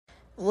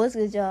What's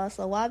good, y'all?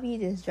 So YB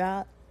just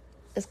dropped.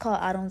 It's called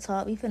I Don't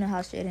Talk. We finna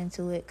hop straight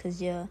into it,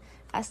 cause yeah,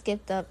 I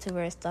skipped up to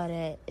where it started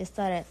at. It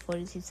started at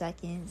 42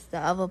 seconds. The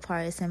other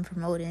part is him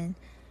promoting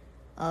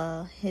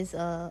his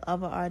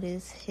other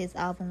artist, his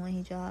album when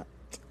he dropped,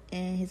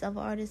 and his other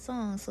artist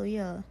song. So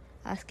yeah,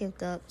 I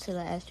skipped up to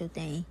the actual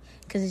thing,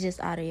 cause it's just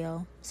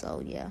audio.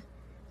 So yeah,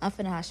 I'm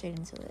finna hop straight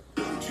into it.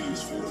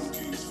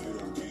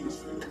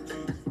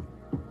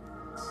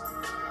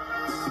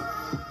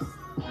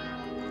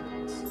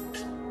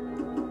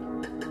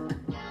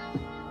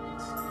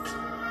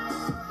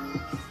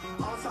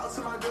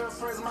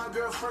 My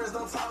girlfriends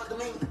don't talk to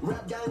me.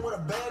 Rap game with a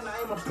bad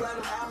name. I'm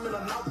platinum album and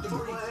a knock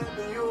degree.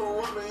 Happy you a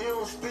woman, you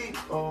don't speak.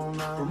 Oh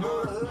no. From the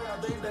hood,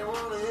 I think they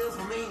wanna hear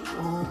from me.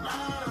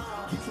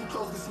 Oh, get too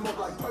close, get smoke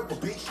like purple,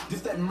 bitch.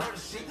 This that murder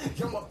shit.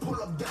 Young one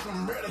pull up, that's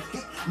some murder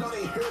hit. No,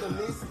 they heard of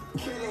this.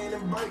 Killing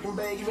and breaking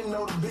bag, even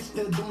though the bitch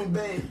still do me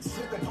bad.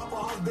 Slipping Papa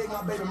House big,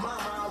 my baby mama,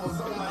 I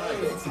was on my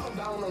head. They talk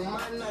down on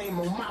my name,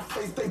 on my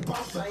face, they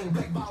boss. I ain't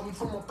blackball me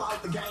from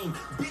about the game.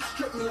 Bitch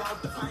stripped me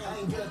out the fame. I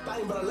ain't get a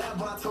thing, but I laugh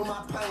when I told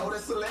my pain. Oh,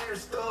 that's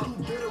hilarious stuff.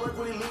 You better work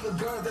with illegal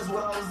guns, that's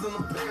what I was in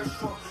the parish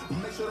for.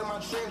 Make sure that my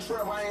trend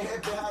trap, I ain't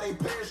happy how they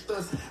perished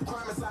us.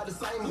 Crime inside the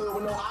same hood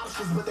with no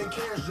options, but they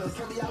carriage us.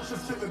 Can't be out here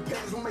flipping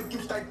pennies, we make you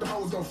think the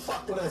hoes gon'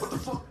 fuck with us. What the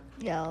fuck?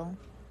 Yo,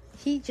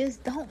 he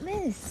just don't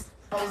miss.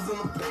 I was in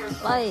the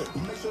parish Like,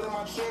 make sure that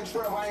my trend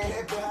trap, I ain't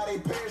happy how they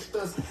perished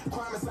us.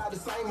 Crime inside the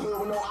same hood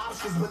with no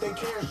options, but they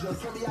carriage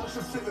us. Can't be out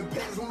here flipping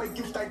pennies, we make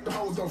you think the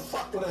hoes gon'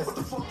 fuck with us. What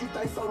the fuck you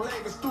think so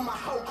lavish? Through my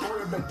whole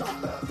career been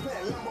dope up.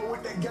 Playing limbo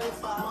with that game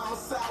fire. Mama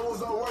said I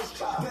was a worst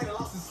child. Daddy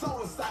lost his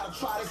soul inside. I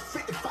tried this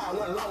 55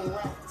 went long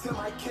round. Till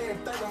I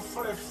can't thank him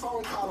for that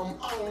phone call, I'm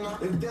on now.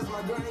 If that's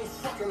my girl, ain't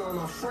fucking on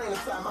my friend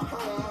inside my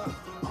home.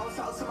 I don't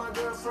talk to my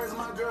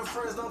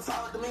girlfriends don't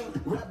talk to me.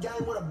 Rap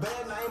game with a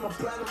bad name, a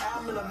platinum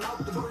album and a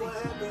knock degree.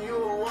 You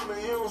a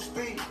woman, you don't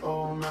speak.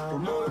 Oh no.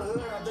 From the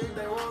hood, I think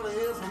they wanna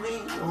hear from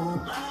me. Oh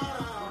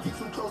no. Get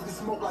too close, get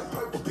smoke like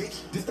purple,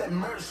 bitch. This that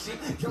murder shit.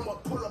 Young one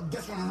pull up,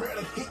 that's from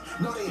murder hit.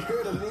 No, they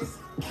heard of this.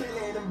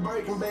 Killing and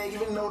breaking bag,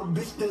 even though the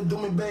bitch still do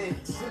me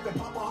bad. Slipping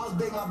Papa House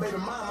big, my baby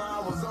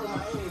mama, I was on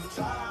my ass.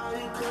 Child,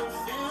 you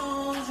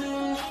confused, you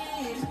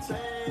need to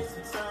take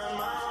some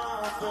time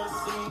off for the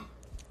seat.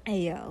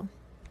 Hey yo,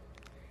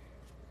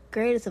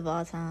 greatest of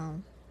all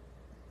time.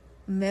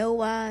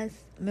 Male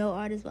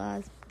artist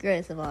wise,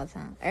 greatest of all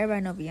time.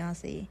 Everybody know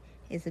Beyonce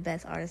is the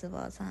best artist of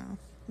all time.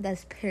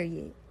 That's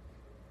period.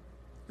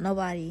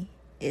 Nobody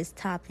is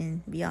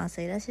topping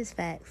Beyonce. That's just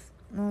facts.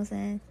 You know what I'm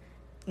saying?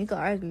 You can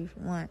argue if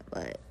you want,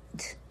 but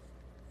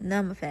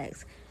number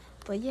facts.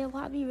 But yeah,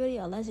 YB really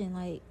a legend.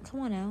 Like, come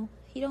on now.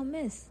 He don't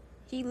miss.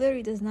 He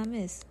literally does not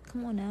miss.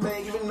 Come on now.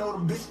 Man, even though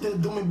the bitch still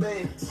do me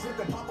bad.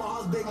 Slipping Papa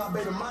House big, my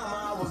baby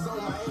mama, I was on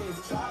my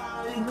ass.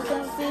 Child, you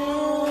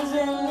confused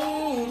and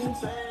need to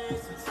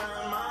take some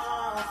time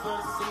off for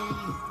the seat.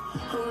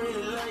 Who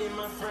really love you,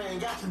 my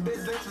friend? Got your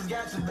business,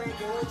 got your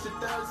banking, with your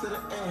thumb to the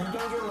end.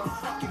 Don't give no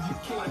fuck if you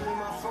can't. I need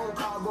my phone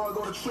call,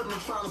 go to trip,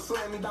 trying to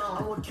slam me down.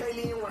 I'm with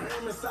Kaylee and with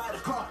him inside the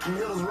car, and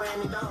Hills ran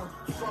me down.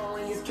 Phone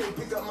ring, it's K,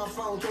 pick up my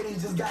phone, Katie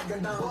just got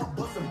gunned down.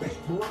 Bust a bait,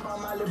 but what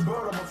about my little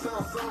brother? My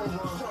town son run.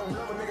 Show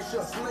another nigga, she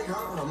a snake,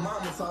 huh? My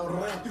mama told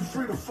her that. You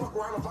free to fuck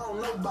around if I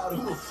don't know about it.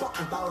 Who the fuck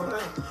thought of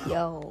that?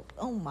 Yo,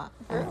 oh my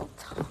girl,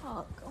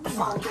 talk. Oh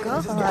my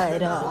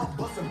god.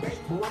 Bust a bait,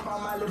 but what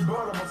about my little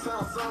brother? My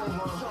town son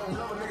run. Show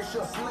another nigga, she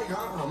a snake,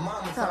 huh? My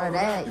mama told Thought her of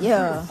that. that,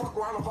 yeah. Fuck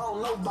around if I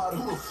don't know about it.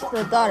 Who the fuck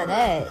Should've thought of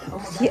that.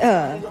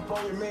 Yeah. up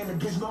on your man,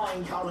 the bitch know I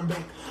ain't calling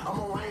back. I'm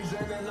on Ranger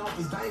and then off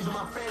his danger,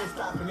 my fan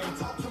stopping it.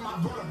 Talk to my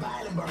brother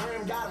about it, but her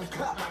and got him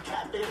clap my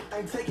cap it.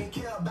 Ain't taking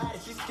care about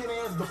it, she skinny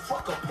as the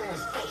fuck up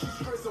pants. She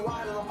stressing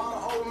wide and about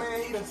an old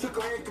man, he done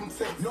took her income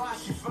tax. Know how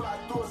she feel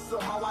like through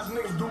something, I watch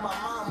niggas do my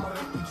mama.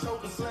 He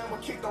choked the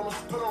slam, kicked on the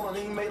spit on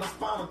her, he made her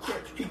spinal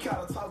crack. He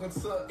caught her talking to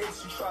her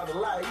ex, she tried to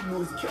lie, he knew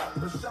his cap.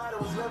 But shot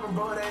was living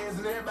bro ass,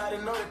 and everybody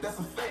know that that's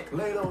a fact.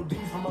 Laid OD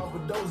from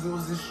overdose, it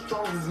was as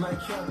strong as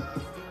nightcap.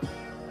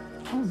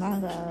 Oh my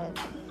god.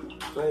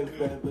 Play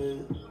fat,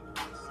 baby.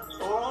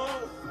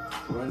 Oh,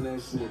 run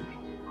that shit.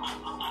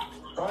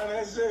 Run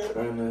that shit.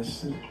 Run that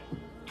shit.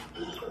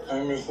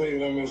 Let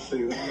me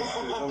see.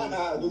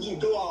 What you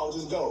do all,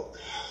 just go.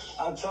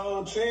 I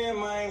told Tim,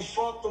 man,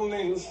 fuck them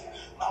niggas.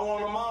 I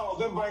want them all.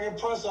 Been bringing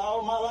pressure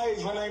all my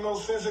life, and ain't no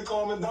sense in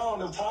calming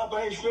down. If top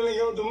ain't feeling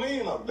your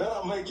demeanor,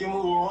 that'll make you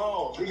move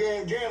wrong. Big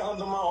ass get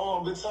under my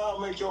arm, bitch, I'll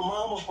make your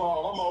mama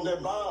fall. I'm on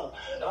that bomb,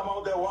 and I'm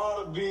on that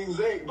water being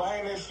Zake,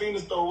 behind that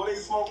Phoenix store, where they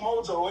smoke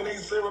mojo, and they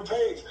syrup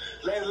page.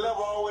 Last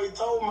level always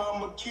told me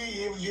I'm a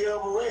key if you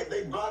ever wreck.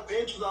 They block the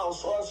entrance out,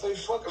 so I say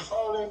fucking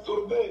fall in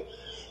through the bed.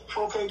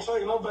 4K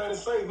trade, nobody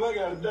safe, I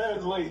got a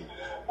dad's way.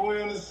 When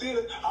we in the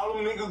city, all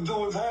them niggas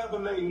do is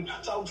hibernating.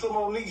 Talk to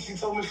Monique, she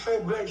told me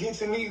fat black,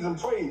 hit your knees and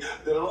pray.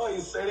 The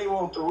lawyers say they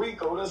want the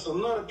Rico, that's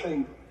another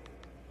thing.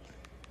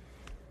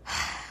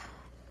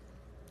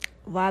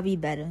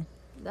 YB better.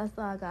 That's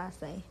all I gotta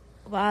say.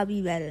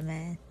 YB better,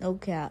 man. No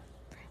cap.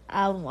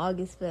 Album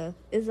August 5th.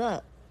 It's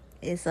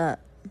up.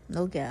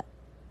 No cap.